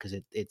it, right? Because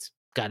it's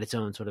got its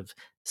own sort of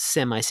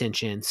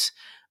semi-sentience.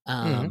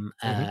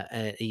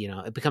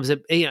 It becomes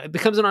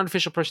an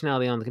artificial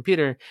personality on the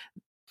computer.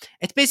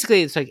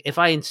 It's like if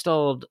I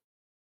installed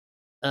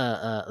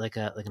like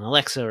an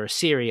Alexa or a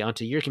Siri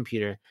onto your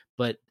computer,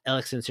 but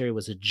Alexa and Siri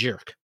was a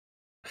jerk.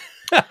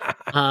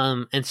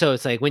 And so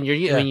it's like when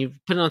you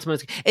put it on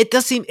someone's,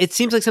 it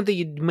seems like something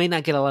you may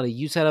not get a lot of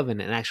use out of in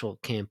an actual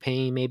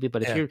campaign, maybe.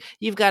 But if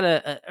you've got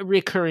a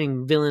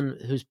recurring villain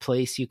whose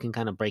place you can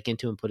kind of break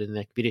into and put it in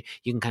the computer,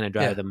 you can kind of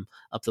drive them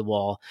up the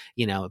wall.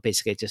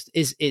 Basically,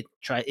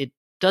 it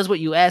does what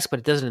you ask, but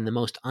it does it in the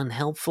most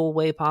unhelpful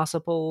way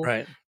possible.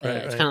 Right.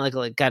 It's kind of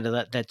like got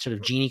that sort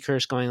of genie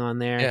curse going on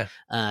there.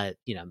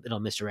 It'll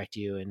misdirect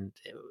you and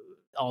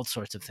all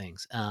sorts of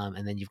things.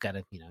 And then you've got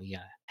to,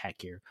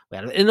 hack your way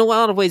out of it. In a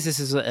lot of ways, this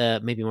is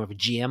maybe more of a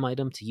GM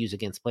item to use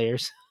against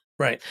players.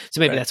 Right. So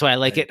maybe that's why I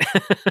like it.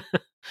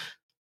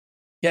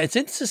 Yeah, it's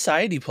in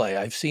society play.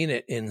 I've seen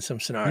it in some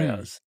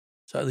scenarios.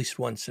 So at least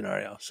one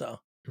scenario. So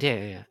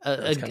that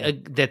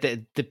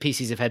the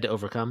PCs have had to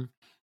overcome.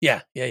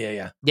 Yeah.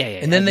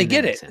 And then they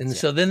get it. Sense, and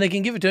so then they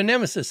can give it to a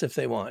nemesis if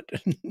they want.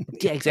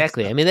 Yeah,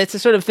 exactly. I mean, that's the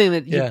sort of thing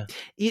that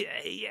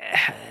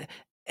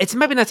it's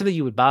maybe not something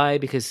you would buy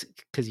because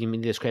you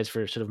need this credits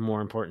for sort of more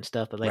important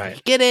stuff. But like if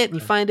you get it and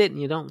you find it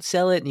and you don't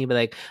sell it and you be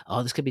like,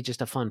 oh, this could be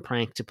just a fun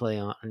prank to play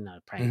on, or not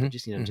a prank, but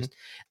just just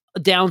a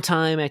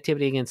downtime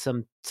activity against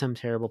some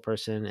terrible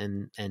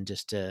person and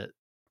just to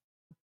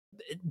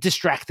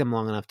distract them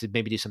long enough to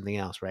maybe do something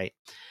else, right?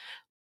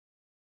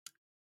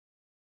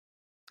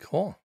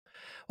 Cool.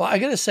 Well, I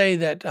got to say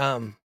that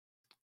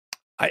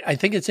I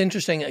think it's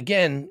interesting.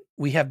 Again,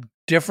 we have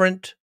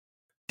different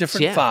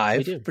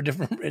 5 for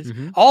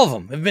different. All of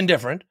them have been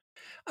different.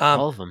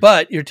 All of them.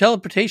 But your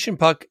teleportation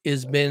puck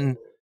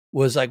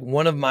was like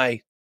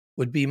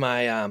would be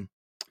my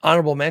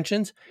honorable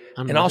mentions.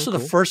 And also the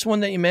first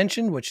one that you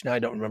mentioned, which now I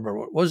don't remember.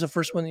 What was the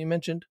first one that you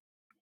mentioned?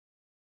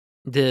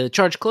 The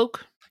Charge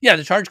Cloak? Yeah,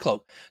 the Charge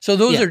Cloak. So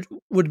those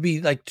would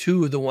be like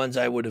two of the ones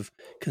I would have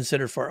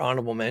considered for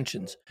honorable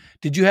mentions.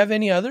 Did you have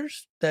any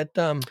others that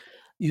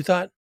you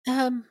thought?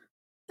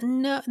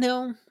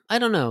 No, I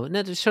don't know. No,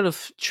 it's sort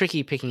of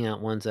tricky picking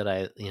out ones that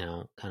I,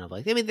 kind of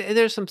like. I mean,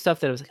 there's some stuff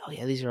that I was like, oh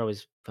yeah, these are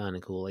always fun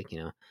and cool. Like,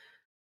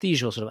 the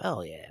usual sort of,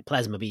 oh yeah,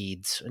 plasma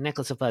beads, a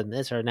necklace of plasma,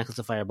 this or a necklace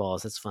of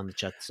fireballs. That's fun to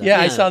chuck stuff.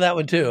 Yeah, I saw that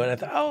one too, and I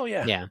thought, oh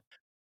yeah, yeah.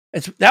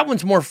 That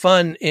one's more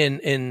fun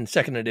in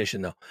second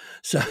edition though.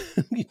 So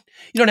you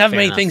don't have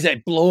many things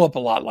that blow up a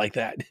lot like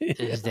that.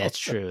 That's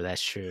true.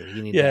 That's true.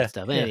 You need that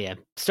stuff. Yeah.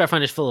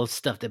 Starfinder's full of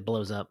stuff that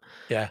blows up.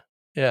 Yeah.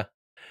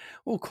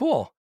 Well,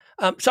 cool.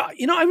 So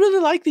I really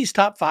like these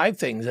top 5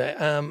 things.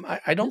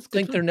 I don't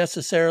think they're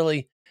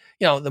necessarily,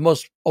 the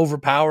most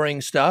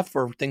overpowering stuff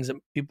or things that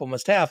people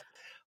must have,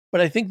 but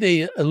I think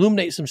they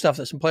illuminate some stuff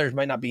that some players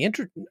might not be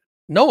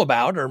know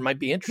about or might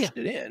be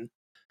interested in.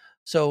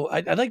 So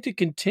I'd like to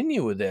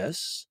continue with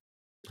this.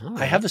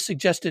 Right. I have a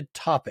suggested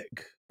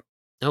topic.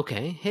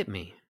 Okay, hit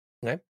me.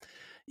 Okay,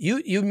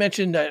 you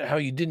mentioned how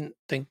you didn't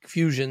think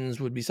fusions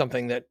would be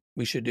something that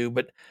we should do,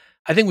 but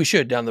I think we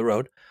should down the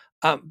road.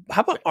 How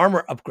about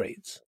armor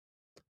upgrades?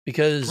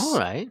 Because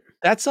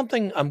that's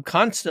something I'm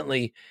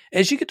constantly,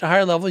 as you get to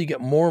higher level, you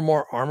get more and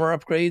more armor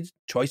upgrades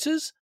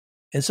choices,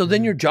 and so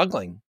then you're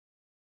juggling.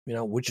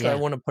 Which do I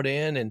want to put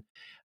in,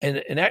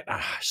 and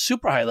at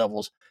super high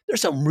levels, there's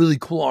some really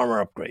cool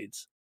armor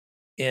upgrades,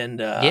 and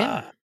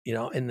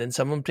and then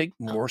some of them take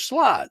more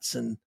slots,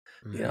 and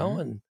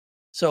and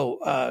so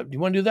do you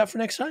want to do that for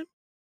next time?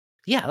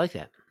 Yeah, I like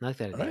that. I like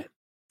that idea. All right.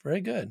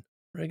 Very good.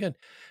 Do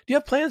you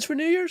have plans for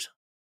New Year's?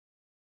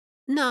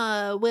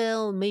 No,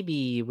 well,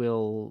 maybe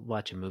we'll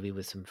watch a movie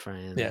with some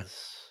friends,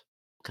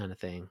 kind of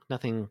thing.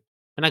 Nothing.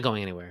 We're not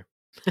going anywhere.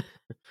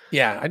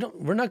 Yeah,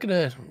 we're not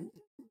gonna.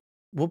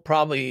 We'll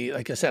probably,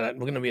 like I said,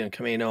 we're going to be in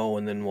Camino,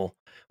 and then we'll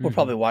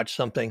probably watch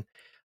something.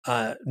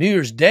 New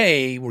Year's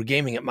Day, we're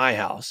gaming at my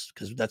house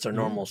because that's our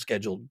normal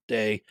scheduled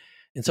day.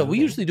 And so we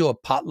usually do a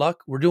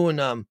potluck. We're doing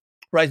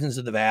Horizons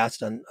of the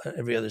Vast on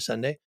every other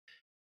Sunday.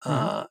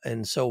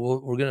 And so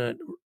we're going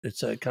to,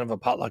 it's a kind of a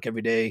potluck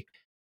every day,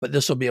 but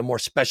this will be a more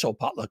special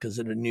potluck because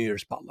it's a New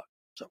Year's potluck.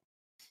 So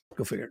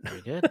go figure it.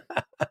 Very good.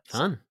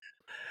 Fun.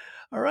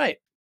 All right.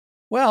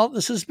 Well,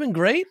 this has been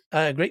great.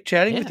 Great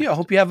chatting with you. I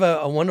hope you have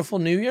a wonderful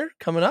New Year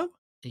coming up.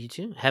 You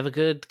too. Have a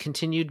good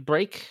continued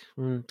break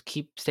and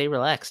stay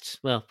relaxed.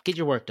 Well, get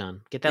your work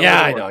done. Get that.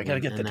 Yeah, I know. I got to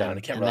get that done. I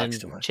can't relax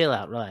too much. Chill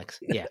out, relax.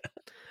 Yeah.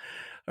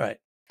 All right.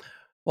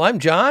 Well, I'm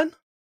John.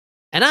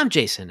 And I'm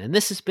Jason. And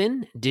this has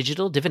been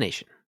Digital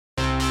Divination.